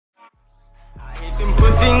Them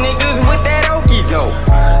pussy niggas with that okie doke.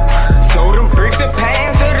 Sold them bricks and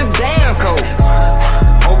pounds of the damn coke.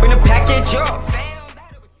 Open the package up.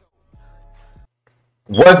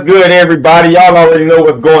 What's good, everybody? Y'all already know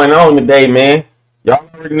what's going on today, man. Y'all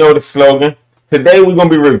already know the slogan. Today we're going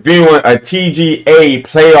to be reviewing a TGA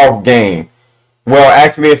playoff game. Well,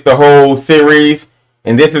 actually, it's the whole series.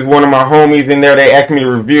 And this is one of my homies in there. They asked me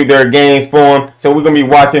to review their games for them. So we're going to be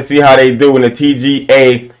watching, see how they do in the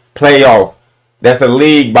TGA playoff. That's a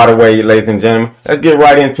league, by the way, ladies and gentlemen. Let's get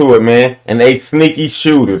right into it, man. And they sneaky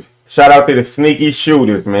shooters. Shout out to the sneaky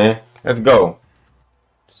shooters, man. Let's go.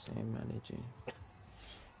 Same energy.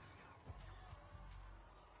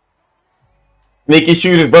 Sneaky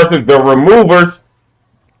shooters versus the removers.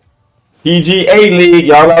 TGA league.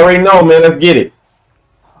 Y'all already know, man. Let's get it.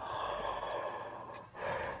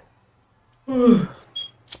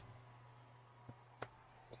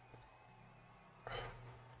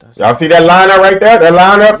 Y'all see that lineup right there? That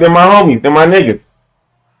lineup, they're my homies, they're my niggas.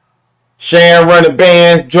 Sharon running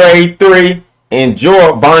bands, Dre 3, and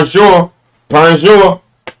Bonjour. I was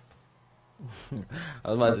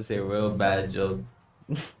about to say a real bad joke.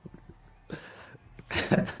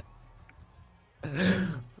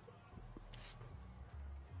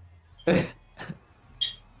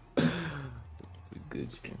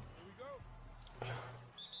 Good shit.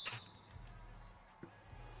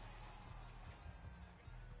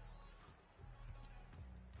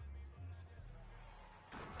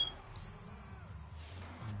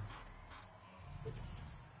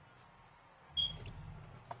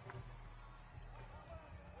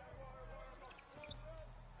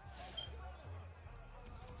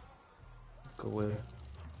 Go with it.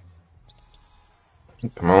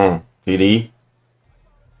 Come on, TD.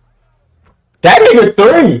 That nigga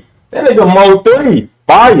 3. That nigga Mo 3.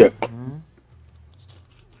 Fire.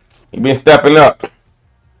 He been stepping up.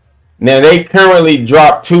 Now they currently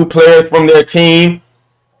dropped 2 players from their team.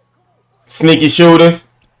 Sneaky shooters.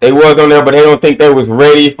 They was on there, but they don't think they was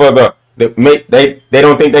ready for they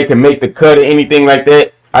don't think they can make the cut or anything like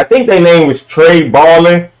that. I think their name was Trey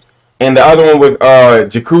Ballin. And the other one was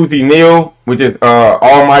Jacuzzi Neal, which is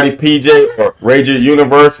Almighty PJ or Rager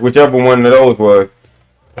Universe, whichever one of those was.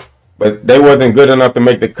 But they wasn't good enough to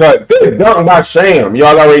make the cut. Good dunk by Sham.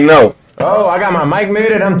 Y'all already know. Oh, I got my mic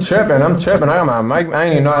muted. I'm tripping. I got my mic. I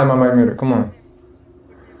ain't even know I had my mic muted. Come on.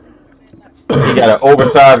 He got an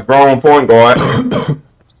oversized grown point guard.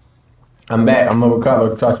 I'm back. I'm gonna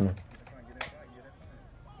recover. Trust me.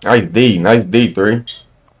 Nice D. Nice D3.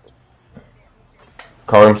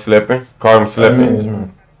 Caught him slipping. I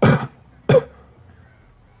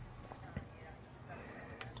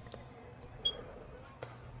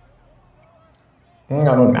ain't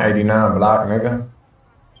got no 99 block, nigga.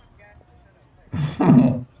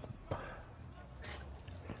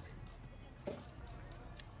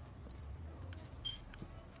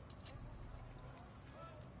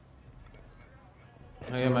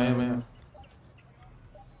 Hey, man.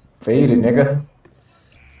 Fade it, nigga.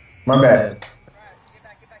 My bad.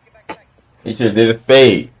 He should have did a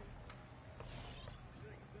fade.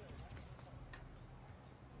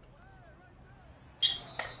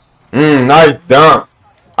 Nice dunk.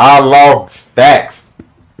 I lost stacks.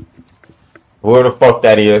 Whoever the fuck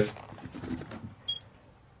that is.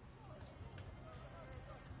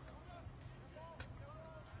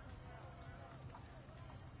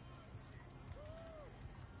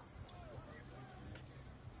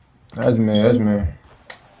 That's me.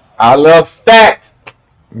 I love stacks.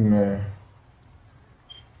 Man.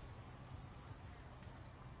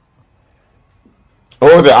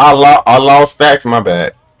 Oh, I lost stacks. My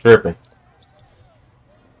bad. Tripping.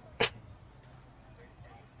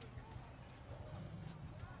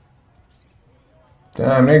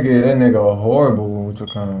 Damn, they get that nigga horrible with your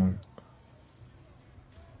kind.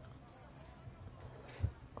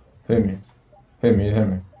 Hit me.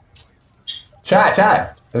 Shot.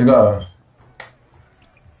 Let's go.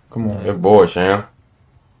 Come on. Good boy, Sham.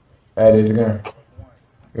 That is again.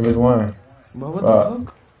 Give us one. But what the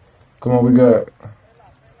fuck? Come on, we good.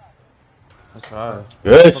 That's right.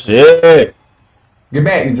 Good shit. Get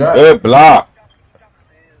back, you drop. Good block.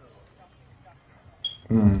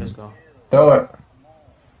 Let's go. Throw it.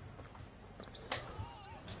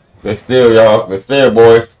 Good steal, y'all. Good steal,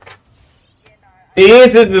 boys.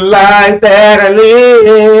 This is the life that I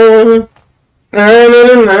live. Na, na,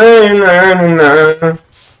 na, na, na, na.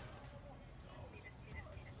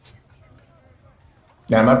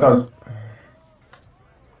 Damn, I thought.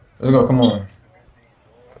 Let's go, come on.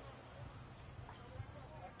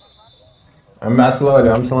 I'm not slowing it,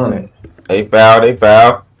 I'm slowing it. They foul.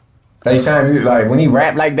 Hey, Sean, like when he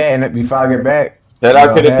rap like that and before I get back, Shout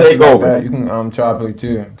out to the Half you like takeovers. that, you can try play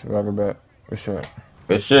too. To rock it back. For sure.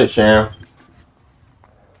 Good shit, Sham.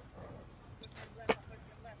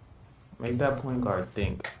 Make that point guard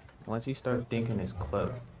think. Once he starts thinking, it's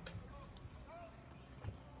club.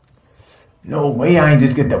 No way I ain't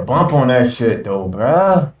just get the bump on that shit though,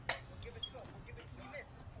 bruh.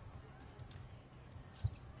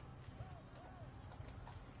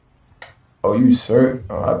 Oh, you sir?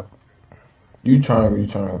 Oh, you trying?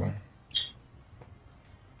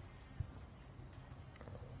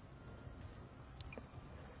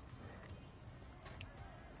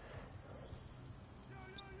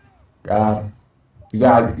 Got him. You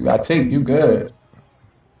got take. You good.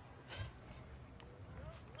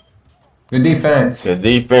 Good defense. Good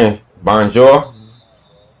defense. Bonjour.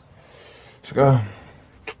 Let's go.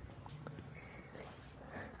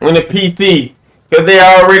 Win the PC. Because they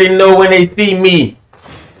already know when they see me.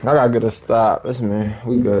 I gotta get a stop. That's me.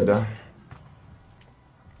 We good though.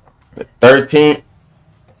 13.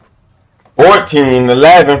 14,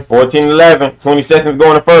 11. 14, 11. 20 seconds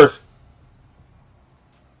going to first.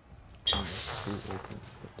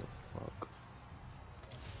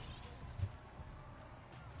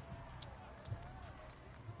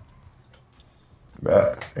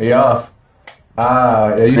 Back. Hey, off.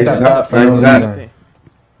 Yeah, you stepped up for no reason.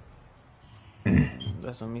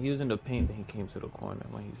 That's I mean, he was in the paint, then he came to the corner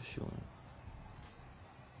when he was shooting.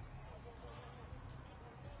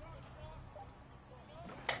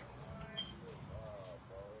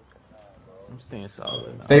 I'm staying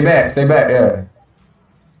solid now. Stay back, yeah.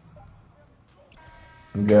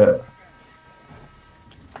 I'm good.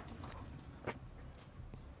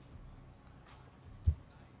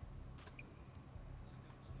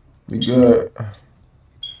 We good.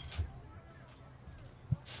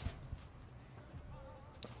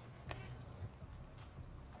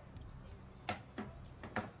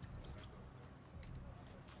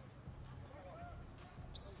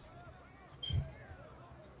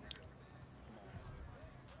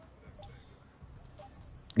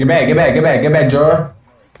 Get back, Joe.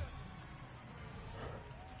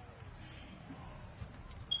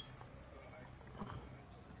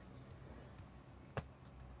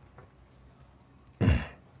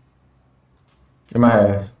 In my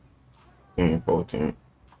half. 14.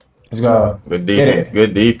 Let's go. Good defense.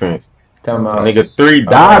 Good defense. Tell him out. Nigga 3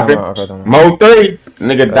 diving. Mo 3.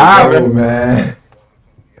 Nigga diving. Go, man.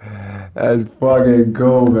 Let's fucking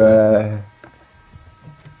go, man.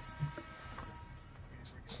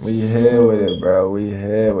 We here with it, bro. We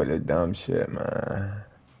here with the dumb shit, man.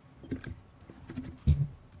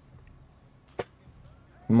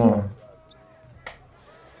 Come on.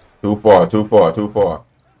 Too far.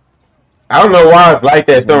 I don't know why it's like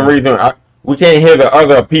that. Some reason we can't hear the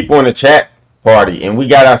other people in the chat party, and we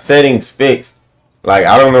got our settings fixed. Like,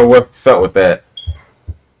 I don't know what's up with that.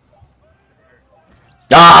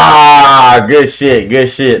 Ah, good shit,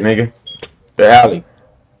 nigga. The alley.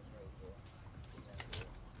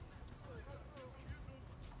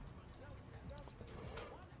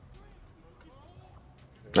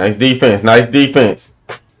 Nice defense.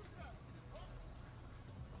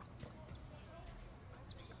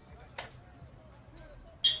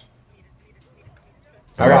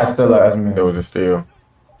 I got still last minute. There was a steal.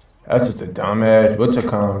 That's just a dumbass. What's a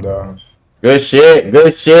calm though? Good shit.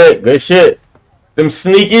 Them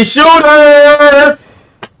sneaky shooters.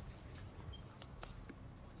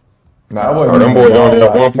 Nah, I wasn't. Oh, them boys only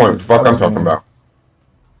got 1 point. Fuck, I'm talking about.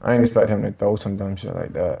 I ain't expect him to throw some dumb shit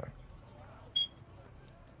like that.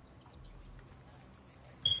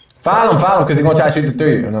 Foul him, because they're gonna try to shoot the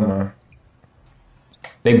 3. No, man.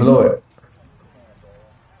 They blew it.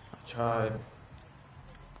 I tried.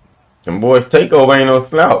 Them boys takeover ain't no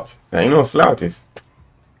slouch. There ain't no slouches.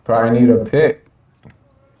 Probably need a pick.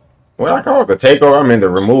 What I call it? The takeover? I mean the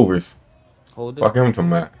removers. Hold it. Fuck him to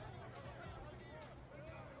that.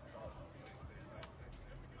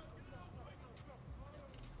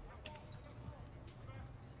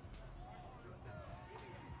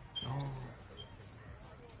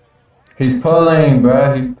 He's pulling,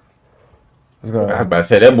 bro. Let's go. I was about to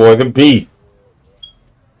say that boy's a beast.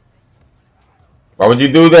 Why would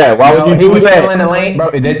you do that? Why would you do that? He was still in the lane,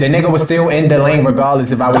 bro. The nigga was still in the lane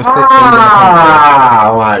regardless if I was still in the lane.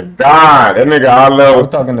 Oh my god, that nigga all little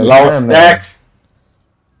low stacks.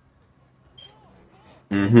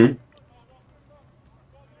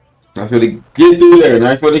 That's what he get through there.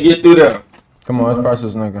 Nice way to get through there. Come on, let's press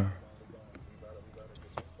this nigga.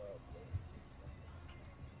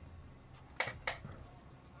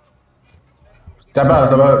 Step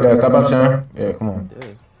up. Yeah, step up, Sean. Yeah, come on.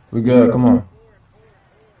 We good, come on.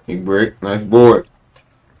 Big break. Nice board.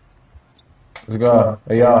 Let's go.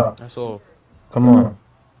 Hey, y'all. That's off. Come on.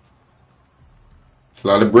 A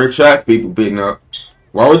lot of brick shots people picking up.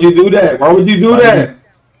 Why would you do that? Why would you do that?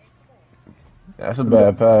 That's a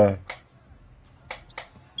bad pass.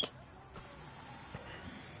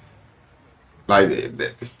 Like,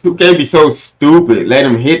 2K be so stupid. Let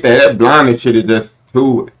him hit that. That blinding shit is just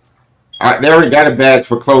too. They already got a badge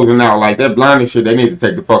for closing out. Like, that blinding shit, they need to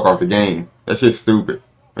take the fuck off the game. That shit's stupid.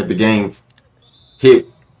 Like, the game hit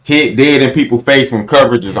dead in people's face when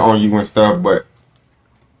coverage is on you and stuff, but.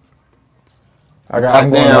 I'm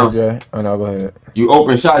going up, Jay. Oh, no, go ahead. You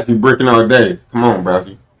open shots, you bricking all day. Come on,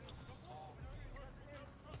 Brassy.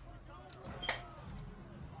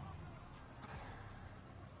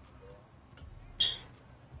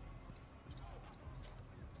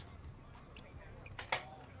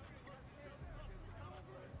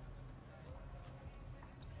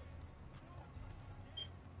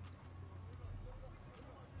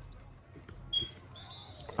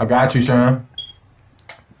 I got you, Sean.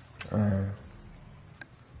 Okay.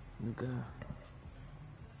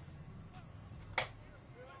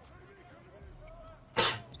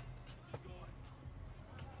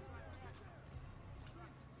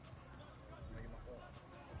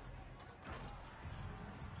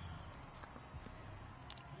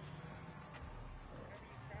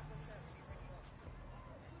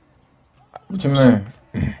 What you mean?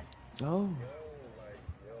 Oh.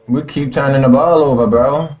 We keep turning the ball over,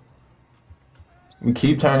 bro. We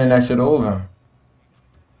keep turning that shit over.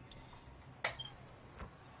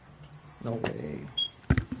 No way.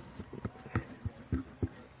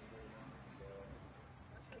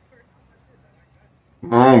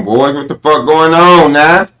 Come on, boys. What the fuck going on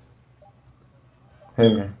now?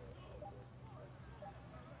 Hit me.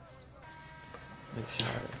 Big shot.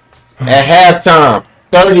 At halftime,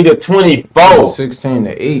 30-24.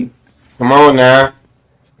 16-8. Come on now.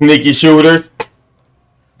 Sneaky shooters.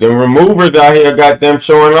 Them removers out here got them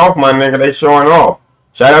showing off, my nigga. They showing off.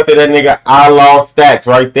 Shout out to that nigga I Lost Stats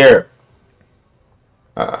right there.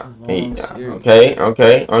 Okay.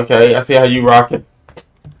 I see how you rocking.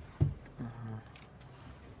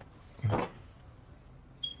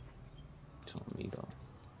 It's on me though.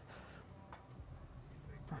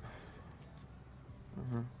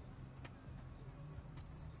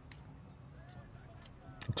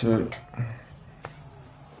 Dude.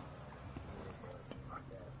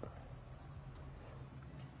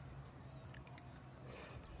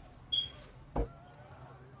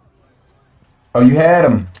 Oh, you had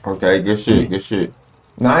him. Okay, good shit, good shit.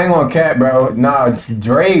 Nah, I ain't gonna cap, bro. Nah, it's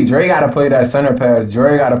Dre gotta play that center pass.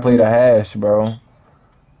 Dre gotta play the hash, bro.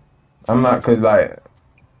 I'm not, cause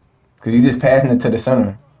you just passing it to the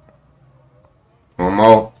center. One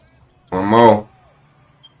more. One more.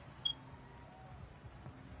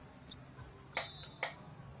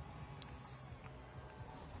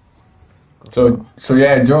 So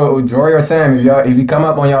yeah, Jory or Sam, if you come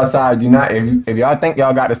up on y'all side, do not if y'all think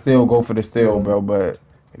y'all got the steal, go for the steal, bro. But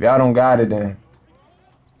if y'all don't got it, then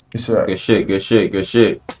it's right. Good shit, good shit, good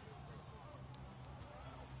shit.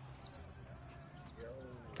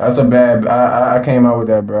 That's a bad. I came out with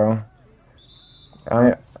that, bro.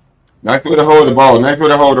 Nice way to hold the ball. Nice way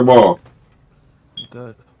to hold the ball.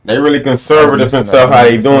 Good. They really conservative and stuff how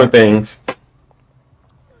they doing things.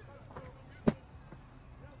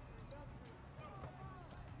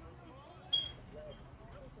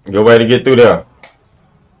 Good way to get through there.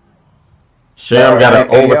 Sham got an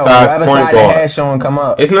oversized point guard. Showing, come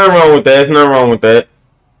up. It's nothing wrong with that. It's nothing wrong with that.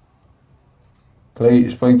 Play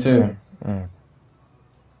two. I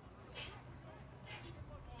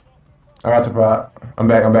got the prop. I'm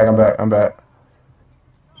back.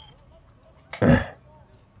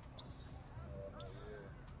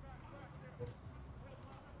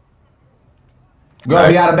 Go,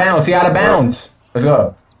 nice. He out of bounds. Let's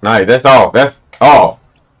go. Nice, that's all.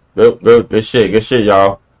 Good shit,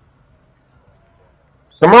 y'all.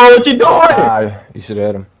 Come on, what you doing? You should have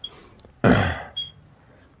had him.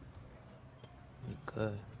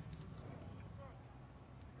 Good.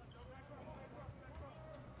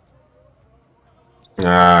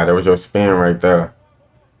 That was your spin right there.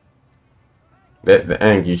 The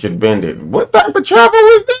angle, you should bend it. What type of travel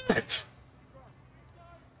was that?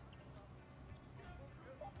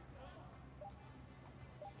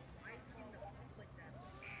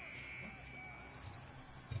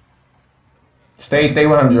 Stay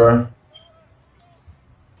with him, Jordan.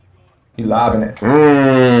 He lobbing it.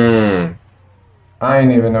 I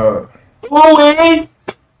ain't even know it. Oh,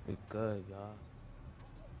 We good, y'all.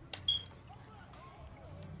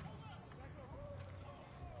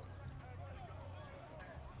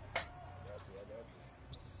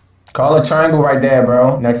 Call a triangle right there,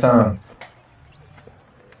 bro. Next time.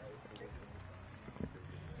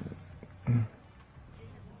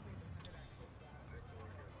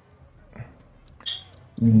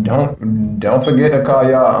 Don't forget to call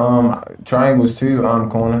y'all triangles too,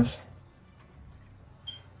 corners.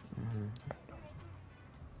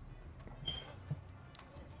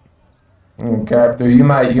 Cap through. You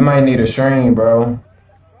might need a string, bro.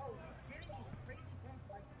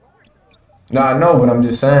 No, I know, but I'm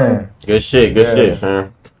just saying. Good shit, Yeah.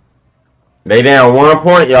 fam. They down 1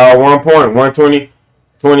 point, y'all. 1 point. 120,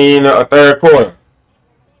 20 in the third quarter.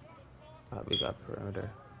 We got perimeter.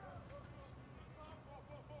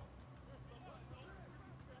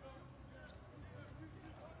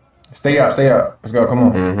 Stay up, stay up. Let's go. Come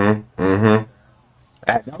on.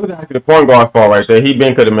 That was actually the point guard's fault right there. He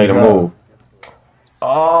been could have made a move.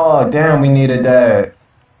 Oh, damn, we needed that.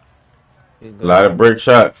 A lot of brick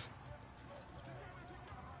shots.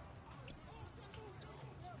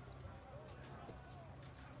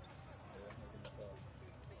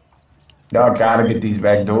 Y'all gotta get these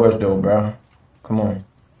back doors though, bro. Come on.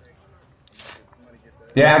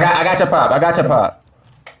 Yeah, I got your pop. I got your pop.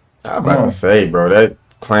 I was about to say, bro, that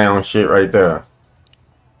clown shit right there.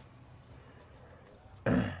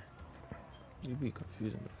 You be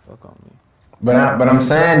confusing the fuck on me. But I'm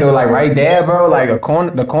saying though, like right there, bro, like the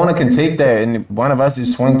corner can take that, and one of us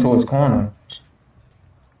just swing towards corner.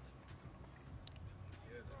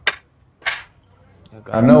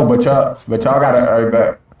 I know, but y'all gotta hurry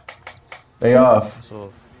back. They off.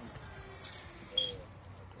 So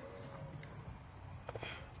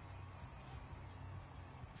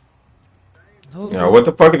Yeah, what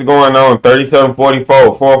the fuck is going on?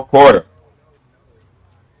 37-44, fourth quarter.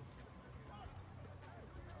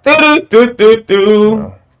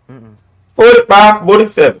 Do.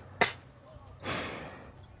 45-47.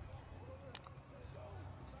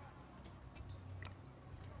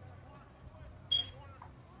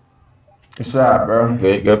 Good shot, bro.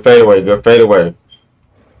 Good fadeaway. Good fadeaway.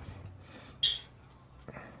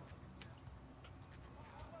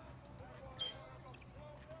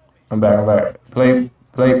 I'm back. Play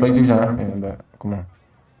 2 times. Yeah, I'm back. Come on.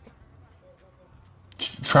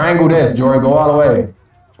 Triangle this, Jory. Go all the way.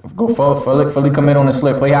 Go fully commit on the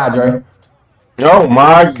slip. Play high, Jory. Oh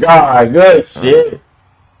my God. Good shit.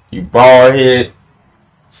 You bald head,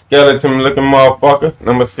 skeleton looking motherfucker.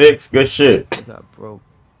 Number 6. Good shit. you got broke.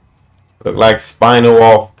 Look like spinal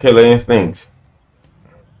off killer instincts.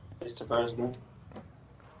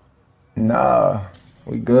 Nah,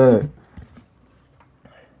 we good.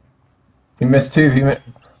 He missed 2. He missed.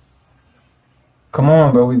 Come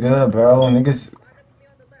on, bro. We good, bro. Niggas.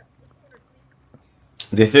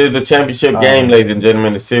 This is the championship game, ladies and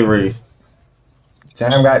gentlemen. The series.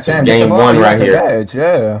 Cham got Cham. Game Get the ball. 1 He right got here. the badge.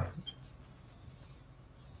 Yeah.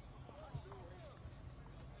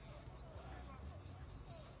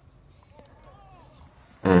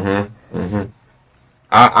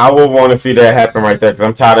 I would want to see that happen right there because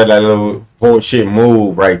I'm tired of that little bullshit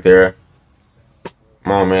move right there.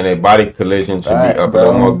 Come on, man. That body collision should Facts, be up bro. a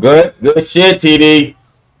little more. Good shit, TD.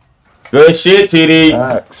 Good shit, TD.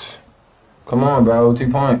 Facts. Come on, bro. 2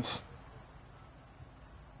 points.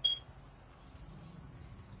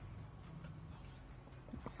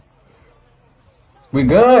 We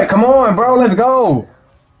good. Come on, bro. Let's go.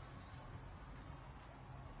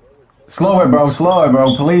 Slow it,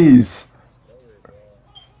 bro. Please.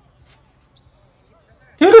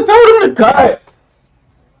 Should have told him to cut.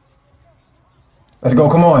 Let's go.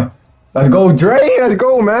 Come on. Let's go, Dre. Let's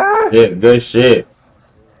go, man. Yeah, good shit.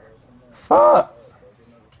 Fuck.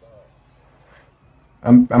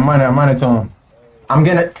 I'm running to him. I'm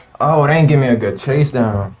gonna. Oh, they ain't give me a good chase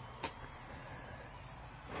down.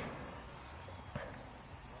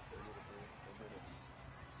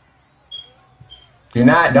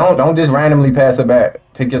 Don't just randomly pass it back.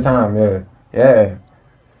 Take your time. Yeah.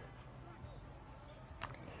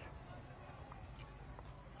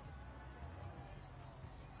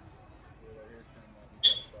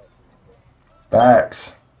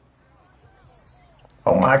 Facts.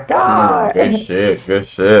 Oh my God. Good shit.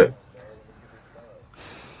 Just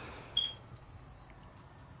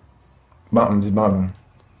bump him.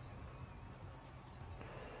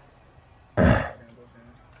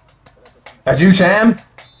 That's you, Sham.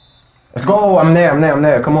 Let's go. I'm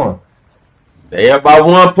there. Come on. They up by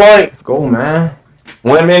 1 point. Let's go, man.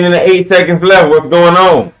 1 minute and 8 seconds left. What's going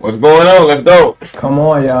on? Let's go. Come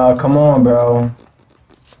on, y'all. Come on, bro.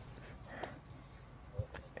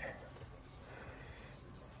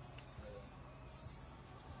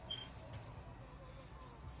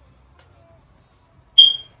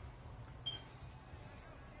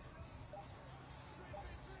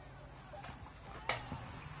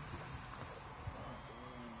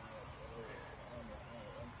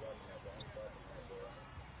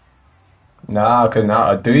 Nah, cause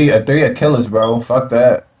now a three are killers, bro. Fuck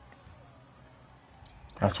that.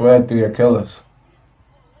 I swear, 3 are killers.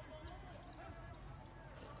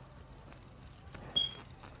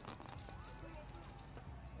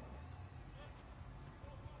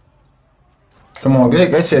 Come on,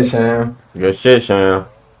 good shit, Sham. Good shit, Sham.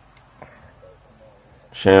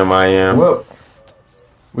 Sham, I am. Whoop.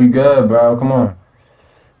 We good, bro. Come on.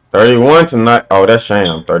 31 tonight. Oh, that's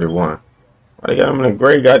Sham. 31. Why they got him in a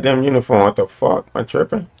gray goddamn uniform? What the fuck? Am I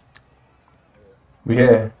tripping? We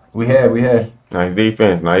here. We here. Nice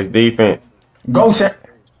defense. Nice defense. Go, Sham.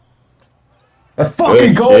 Let's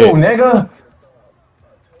fucking Good go, shit. nigga.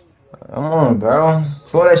 Come on, bro.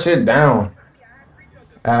 Slow that shit down.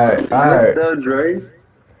 Alright. What's up, Dre?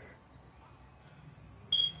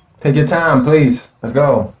 Take your time, please. Let's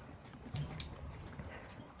go.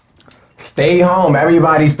 Stay home.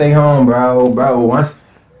 Everybody stay home, bro. Bro, once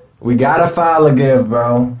we got a file to give,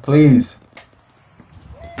 bro. Please.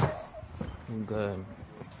 I'm good.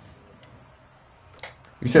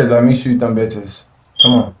 You should let me shoot them bitches.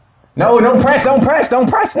 Come on. No, don't press,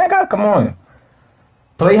 nigga. Come on.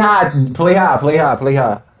 Play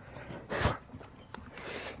high.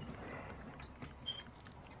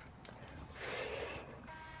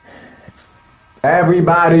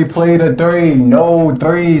 Everybody play the 3. No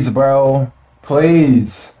threes, bro.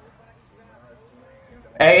 Please.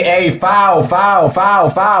 Hey, foul. We got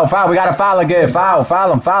to foul again. Foul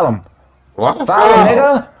him. What? Foul him,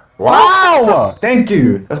 nigga. Wow. Foul. Thank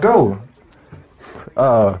you. Let's go.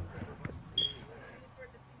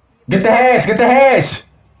 Get the hash.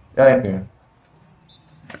 Yeah.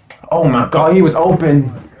 Oh my God, he was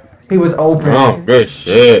open. Oh, good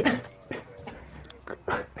shit.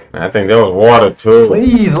 I think there was water too.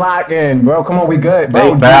 Please lock in, bro. Come on, we good.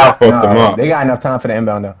 Bro, They foul fucked them up. They got enough time for the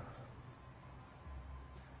inbound though.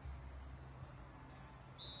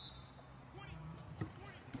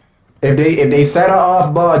 If they set her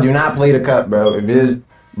off ball, do not play the cut, bro.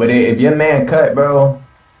 If your man cut, bro,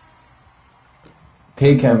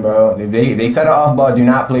 take him, bro. If they set her off ball, do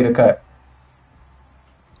not play the cut.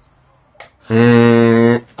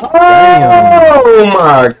 Oh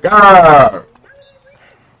my God.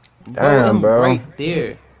 Damn, bro. Right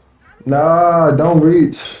there. Nah, don't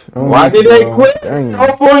reach. Why did they quit? Damn.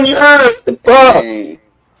 Up on your ass. Fuck.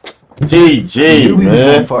 GG, You was gonna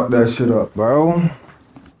man. fuck that shit up, bro.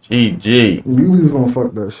 GG. You was gonna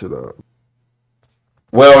fuck that shit up.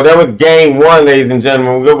 Well, that was game 1, ladies and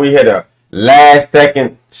gentlemen. We had a last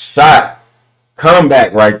second shot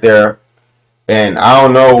comeback right there. And I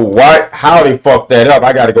don't know how they fucked that up.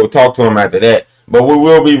 I got to go talk to him after that. But we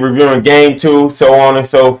will be reviewing game 2, so on and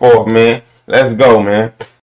so forth, man. Let's go, man.